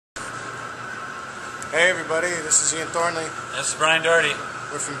Hey everybody, this is Ian Thornley. This is Brian Doherty.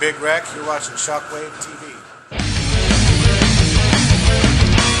 We're from Big Wreck. You're watching Shockwave TV.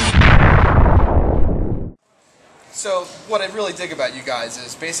 So what I really dig about you guys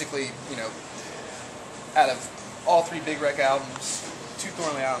is basically, you know, out of all three Big Wreck albums, two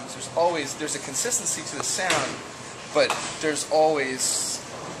Thornley albums, there's a consistency to the sound, but there's always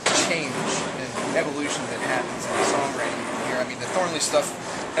change and evolution that happens in the songwriting here. I mean, the Thornley stuff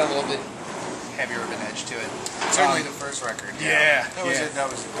had a little bit heavier of an edge to it. Certainly the first record. Yeah. That was it.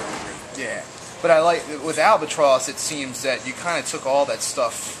 That was a good record. Yeah. But I like, with Albatross, it seems that you kind of took all that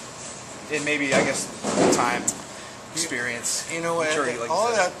stuff in maybe, I guess, time, experience. You know, maturity, like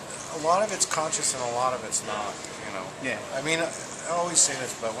all of that, a lot of it's conscious and a lot of it's not, you know. Yeah. I mean, I always say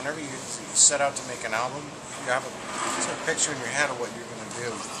this, but whenever you set out to make an album, you have a sort of picture in your head of what you're going to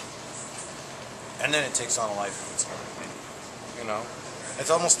do. And then it takes on a life of its own. You know? It's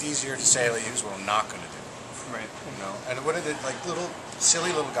almost easier to say, like, here's what I'm not going to do. Right. You know? And what are the, like,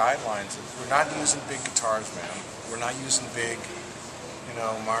 silly little guidelines? We're not using big guitars, man. We're not using big, you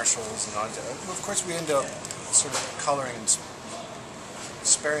know, Marshalls and all that. Of course, we end up sort of coloring and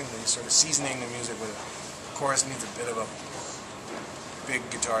sparingly, sort of seasoning the music with the chorus needs a bit of a big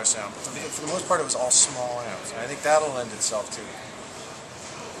guitar sound. But for the most part, it was all small amps. And I think that'll lend itself to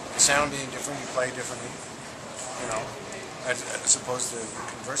the sound being different, you play differently, you know. As opposed to,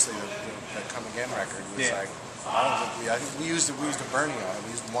 conversely, the Come Again record was like, I think we used a Bernie on it.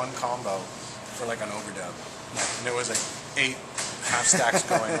 We used one combo for like an overdub. And there was like 8 half stacks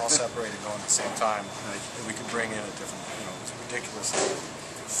going, all separated, going at the same time. And we could bring in a different, you know, it's ridiculously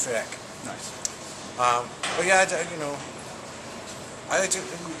thick. Nice. But yeah, you know, I like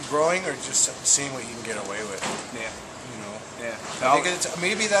growing or just seeing what you can get away with. Yeah. You know. Yeah. I think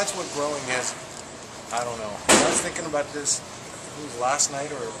maybe that's what growing is. I don't know. I was thinking about this, it was last night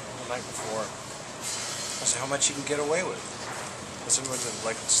or the night before. I said, how much you can get away with. Listen with the,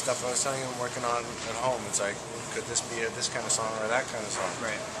 like, stuff I was telling you I'm working on at home. It's like, could this be this kind of song or that kind of song?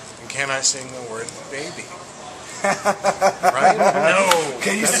 Right. And can I sing the word baby? Right? No.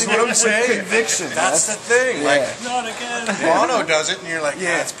 Can you that's sing what it I'm saying. Conviction. That's the thing. Yeah. Like, not again. Bono does it, and you're like,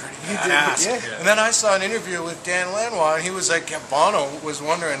 yeah, that's pretty badass. Yeah. And then I saw an interview with Dan Lanois, and he was like, yeah, Bono was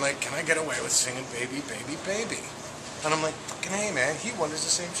wondering, like, can I get away with singing baby, baby, baby? And I'm like, fucking hey, man, he wonders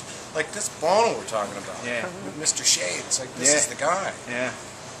the same shit. Like, this Bono we're talking about. Yeah. With Mr. Shades. Like, this is the guy. Yeah.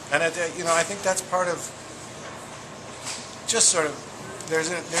 And, you know, I think that's part of just sort of, there's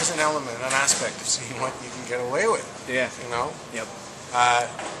an element, an aspect of seeing what you can get away with. Yeah. You know? Yep.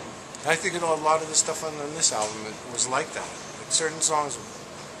 I think, you know, a lot of the stuff on this album was like that. Like certain songs,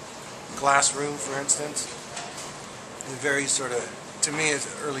 Glass Room, for instance, is very sort of, to me,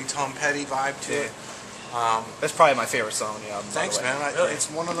 it's early Tom Petty vibe to it. That's probably my favorite song on the album. Thanks, man. Really? It's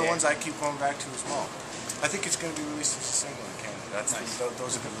one of the ones I keep going back to as well. I think it's going to be released as a single in Canada. That's nice.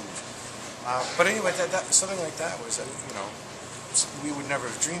 Those are the moves. But anyway, something like that was, you know, we would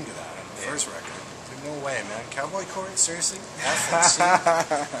never have dreamed of that on the first record. No way, man. Cowboy chords? Seriously? FNC?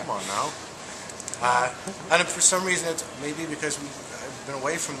 Come on now. And for some reason, it's maybe because I've been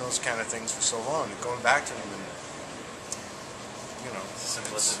away from those kind of things for so long, and going back to them, and you know,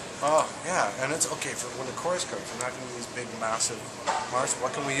 simplicity. Oh yeah, and it's okay for when the chorus comes. We're not going to use big, massive march.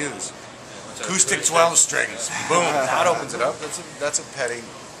 What can we use? Acoustic 12 strings. Boom. That opens it up. That's a petty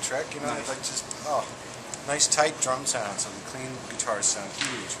trick, you know. Nice. Like just nice tight drum sounds and clean guitars sound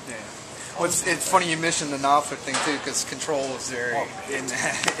huge. Yeah. Well, it's funny you mentioned the Knopfler thing too, because Control is there in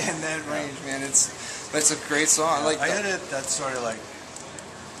that range, man. That's a great song. I had it. That's sort of like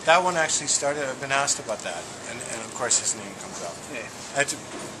that one actually started. I've been asked about that, and of course his name comes up. Yeah,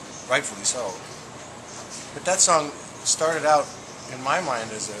 rightfully so. But that song started out in my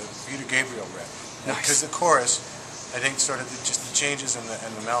mind as a Peter Gabriel riff, because the chorus, I think, sort of just the changes in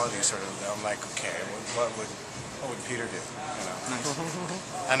the melody, sort of. I'm like, okay, what would Peter do? You know. Nice.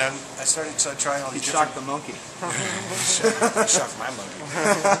 And then I started trying all these different... shocked the monkey. shocked my monkey.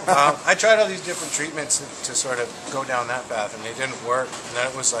 I tried all these different treatments to sort of go down that path, and they didn't work. And then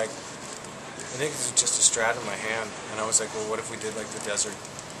it was like, I think it was just a Strat in my hand, and I was like, well, what if we did like the desert,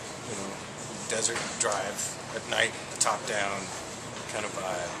 you know, desert drive at night, top down kind of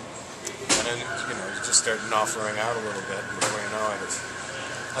vibe. And then, you know, it just started knocking out a little bit, and before you know it,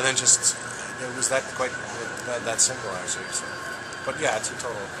 and then just, it was that quite, that simple actually, so. But yeah, it's a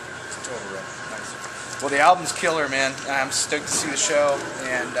total rip. Nice. Well, the album's killer, man. I'm stoked to see the show,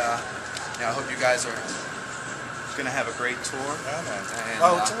 and I hope you guys are going to have a great tour. Yeah, man. And,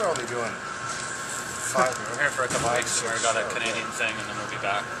 what tour are we doing? 5. We're here for a couple weeks. We've got a Canadian thing, and then we'll be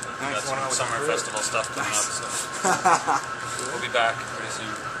back. We've got some summer festival stuff coming up, so we'll be back pretty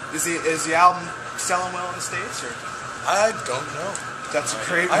soon. Is the album selling well in the States, or? I don't know. That's a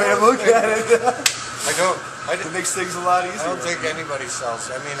great I way to don't look think- at it. I don't. It makes things a lot easier. I don't think anybody sells.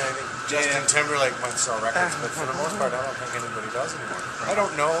 I mean, I think Justin Timberlake might sell records, but for the most part, I don't think anybody does anymore. I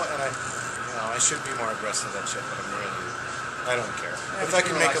don't know, and I should be more aggressive with that shit, but I don't care. If I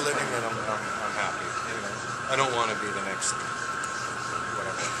can make a living, then I'm happy. I don't want to be the next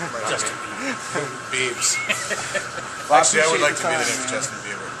whatever. Justin Biebs. Well, Actually, I would like to be appreciate the next man. Justin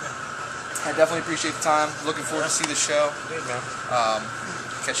Bieber. I definitely appreciate the time. Looking forward to see the show. Indeed, man.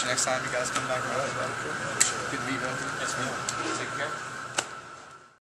 Catch you next time. You guys come back around. Good to meet you. Yes, man. Take care.